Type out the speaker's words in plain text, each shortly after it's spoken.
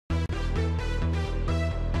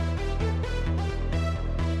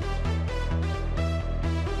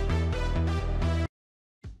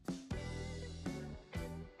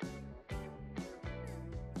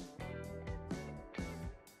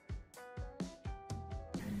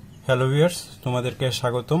Hello viewers, তোমাদেরকে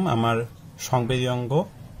স্বাগতম আমার সংবেদী অঙ্গ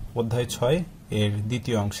অধ্যায় 6 এর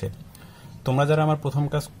দ্বিতীয় অংশে। তোমরা যারা আমার প্রথম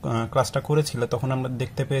ক্লাসটা করেছিলে তখন আমরা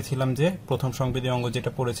দেখতে পেয়েছিলাম যে প্রথম সংবেদী অঙ্গ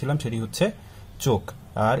যেটা পড়েছিলাম সেটি হচ্ছে চোখ,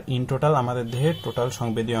 আর ইন টোটাল আমাদের দেহে টোটাল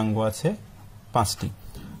সংবেদী অঙ্গ আছে 5টি।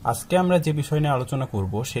 আজকে আমরা যে বিষয় নিয়ে আলোচনা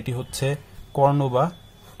করব সেটি হচ্ছে কর্ণ বা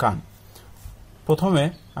কান। প্রথমে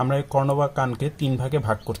আমরা এই কর্ণ বা কানকে 3 ভাগে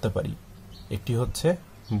ভাগ করতে পারি। একটি হচ্ছে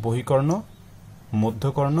বহিকর্ণ,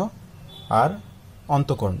 মধ্যকর্ণ আর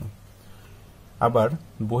অন্তকর্ণ। আবার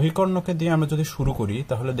বহিকর্ণকে দিয়ে আমরা যদি শুরু করি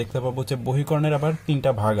তাহলে দেখতে পাবো যে বহিকর্ণের আবার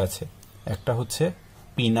 3টা ভাগ আছে। একটা হচ্ছে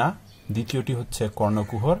পিনা, দ্বিতীয়টি হচ্ছে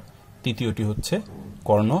কর্ণকুহর, তৃতীয়টি হচ্ছে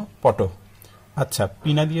কর্ণপট। আচ্ছা,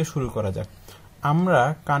 পিনা দিয়ে শুরু করা যাক। আমরা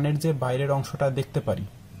কানের যে বাইরের অংশটা দেখতে পারি,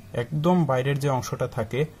 একদম বাইরের যে অংশটা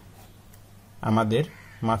থাকে আমাদের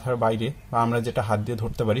মাথার বাইরে বা আমরা যেটা হাত দিয়ে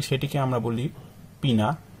ধরতে পারি সেটিকে আমরা বলি পিনা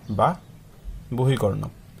বা বহিকর্ণ।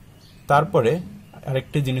 তারপরে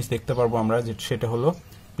আরেকটি জিনিস দেখতে পারবো আমরা, সেটা হলো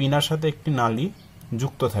পিনার সাথে একটি নালী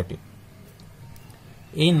যুক্ত থাকে।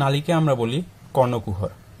 এই নালীকে আমরা বলি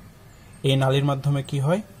কর্ণকুহর। এই নালীর মাধ্যমে কি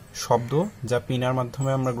হয়, শব্দ যা পিনার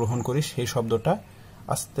মাধ্যমে আমরা গ্রহণ করি সেই শব্দটা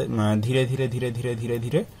আস্তে ধীরে ধীরে ধীরে ধীরে ধীরে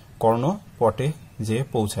ধীরে কর্ণপটে যেয়ে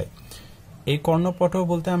পৌঁছায়। এই কর্ণপট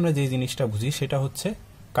বলতে আমরা যে জিনিসটা বুঝি সেটা হচ্ছে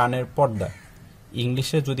কানের পর্দা।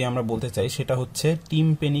 ইংলিশে যদি আমরা বলতে চাই সেটা হচ্ছে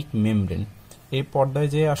টিম্পেনিক মেমব্রেন। এই পর্দায়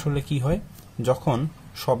যে আসলে কি হয়, যখন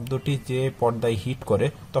শব্দটি যে পর্দায় হিট করে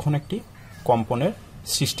তখন একটি কম্পনের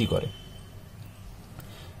সৃষ্টি করে।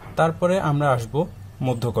 তারপরে আমরা আসব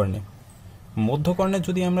মধ্যকর্ণে। মধ্যকর্ণে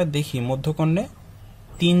যদি আমরা দেখি, মধ্যকর্ণে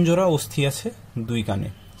 3 জোড়া অস্থি আছে 2 কানে।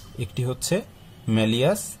 একটি হচ্ছে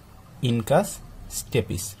ম্যালিয়াস, ইনকাস,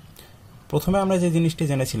 স্টেপিস। প্রথমে আমরা যে জিনিসটি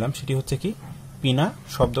জেনেছিলাম সেটি হচ্ছে কি, পিনা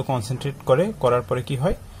শব্দ কনসেন্ট্রেট করার পরে কি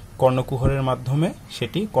হয়, কর্ণকুহরের মাধ্যমে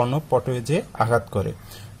সেটি কর্ণপটে যে আঘাত করে।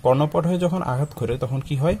 কর্ণপটে যখন আঘাত করে তখন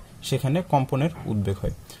কি হয়, সেখানে কম্পনের উদ্বেগ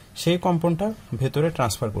হয়। সেই কম্পনটা ভেতরে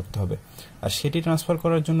ট্রান্সফার করতে হবে, আর সেটি ট্রান্সফার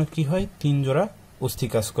করার জন্য কি হয়, 3 জোড়া অস্থি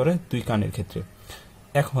কাজ করে 2 কানের ক্ষেত্রে।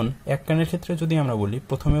 এখন এক কানের ক্ষেত্রে যদি আমরা বলি,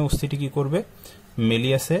 প্রথমে অস্থিটি কি করবে,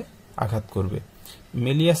 মেলিয়াসে আঘাত করবে।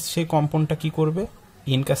 মেলিয়াস সেই কম্পনটা কি করবে,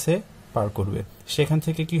 ইনকাসে পার করবে, সেখান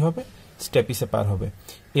থেকে কি হবে, স্টেপিসে পার হবে।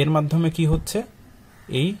 এর মাধ্যমে কি হচ্ছে,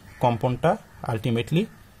 এই কম্পনটা আলটিমেটলি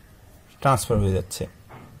ট্রান্সফার হয়ে যাচ্ছে।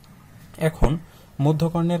 এখন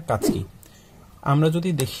মধ্যকর্ণের কাজ কি, আমরা যদি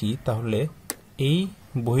দেখি তাহলে এই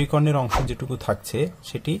বহিকর্ণের অংশ যেটুকু থাকছে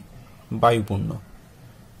সেটি বায়ুপূর্ণ।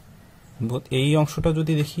 এই অংশটা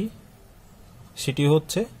যদি দেখি সেটি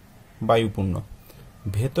হচ্ছে বায়ুপূর্ণ।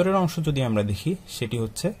 ভেতরের অংশ যদি আমরা দেখি সেটি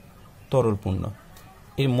হচ্ছে তরলপূর্ণ।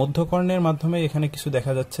 এই মধ্যকর্ণের মাধ্যমে এখানে কিছু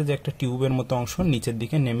দেখা যাচ্ছে যে একটা টিউবের মতো অংশ নিচের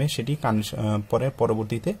দিকে নেমে সেটি কানের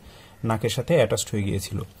পরবর্তীতে নাকের সাথে অ্যাটাচড হয়ে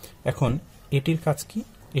গিয়েছিল। এখন এটির কাজ কি,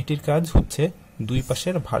 এটির কাজ হচ্ছে 2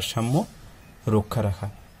 পাশের ভারসাম্য রক্ষা রাখা।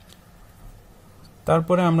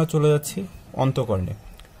 তারপরে আমরা চলে যাচ্ছি অন্তকর্ণে।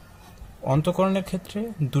 অন্তকর্ণের ক্ষেত্রে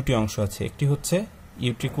 2টি অংশ আছে, একটি হচ্ছে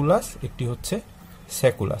ইউট্রিকুলাস, একটি হচ্ছে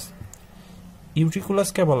স্যাকুলাস।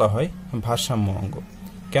 ইউট্রিকুলাসকে বলা হয় ভারসাম্য অঙ্গ।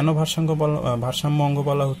 কেন ভারসাম্য অঙ্গ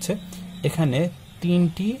বলা হচ্ছে, এখানে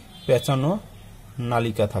 3টি পেঁচানো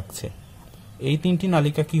নালিকা থাকছে। এই 3টি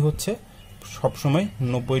নালিকা কি হচ্ছে, সবসময়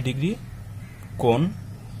 90 ডিগ্রি কোণ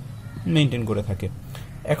মেনটেন করে থাকে।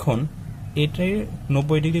 এখন এটাই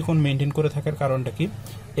 90 ডিগ্রি কোণ মেনটেন করে থাকার কারণটা কি,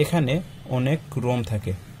 এখানে অনেক রোম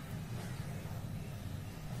থাকে।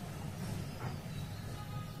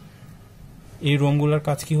 এই রোমগুলোর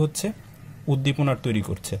কাজ কি হচ্ছে, উদ্দীপনার তৈরি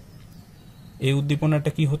করছে। এই উদ্দীপনাটা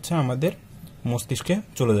কি হচ্ছে, আমাদের মস্তিষ্কে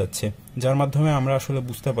চলে যাচ্ছে, যার মাধ্যমে আমরা আসলে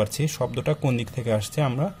বুঝতে পারছি শব্দটা কোন দিক থেকে আসছে।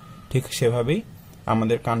 আমরা ঠিক সেভাবেই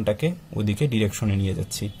আমাদের কানটাকে ওদিকে ডিরেকশনে নিয়ে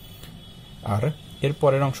যাচ্ছি। আর এর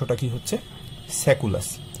পরের অংশটা কি হচ্ছে, স্যাকুলাস।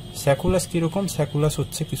 স্যাকুলাস কিরকম, স্যাকুলাস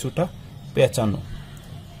হচ্ছে কিছুটা পেঁচানো,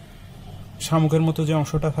 শামুকের মতো যে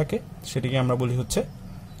অংশটা থাকে সেটিকে আমরা বলি হচ্ছে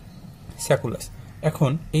স্যাকুলাস।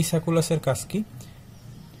 এখন এই স্যাকুলাসের কাজ কি,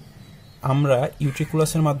 আমরা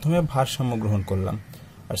ইউট্রিকুলাসের মাধ্যমে ভারসাম্য গ্রহণ করলাম,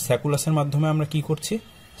 আর স্যাকুলাসের মাধ্যমে আমরা কি করছি,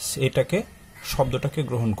 এটাকে শব্দটাকে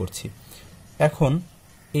গ্রহণ করছি। এখন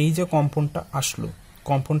এই যে কম্পনটা আসলো,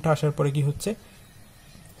 কম্পনটা আসার পরে কি হচ্ছে,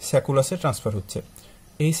 স্যাকুলাসে ট্রান্সফার হচ্ছে।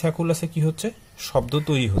 এই স্যাকুলাসে কি হচ্ছে, শব্দ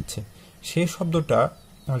তৈরি হচ্ছে। সেই শব্দটা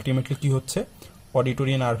আলটিমেটলি কি হচ্ছে,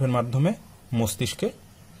 অডিটরি নার্ভের মাধ্যমে মস্তিষ্কে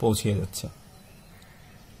পৌঁছিয়ে যাচ্ছে।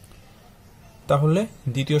 তাহলে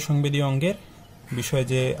দ্বিতীয় সংবেদী অঙ্গের বিষয়ে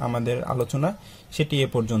যে আমাদের আলোচনা সেটি এ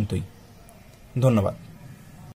পর্যন্তই। ধন্যবাদ।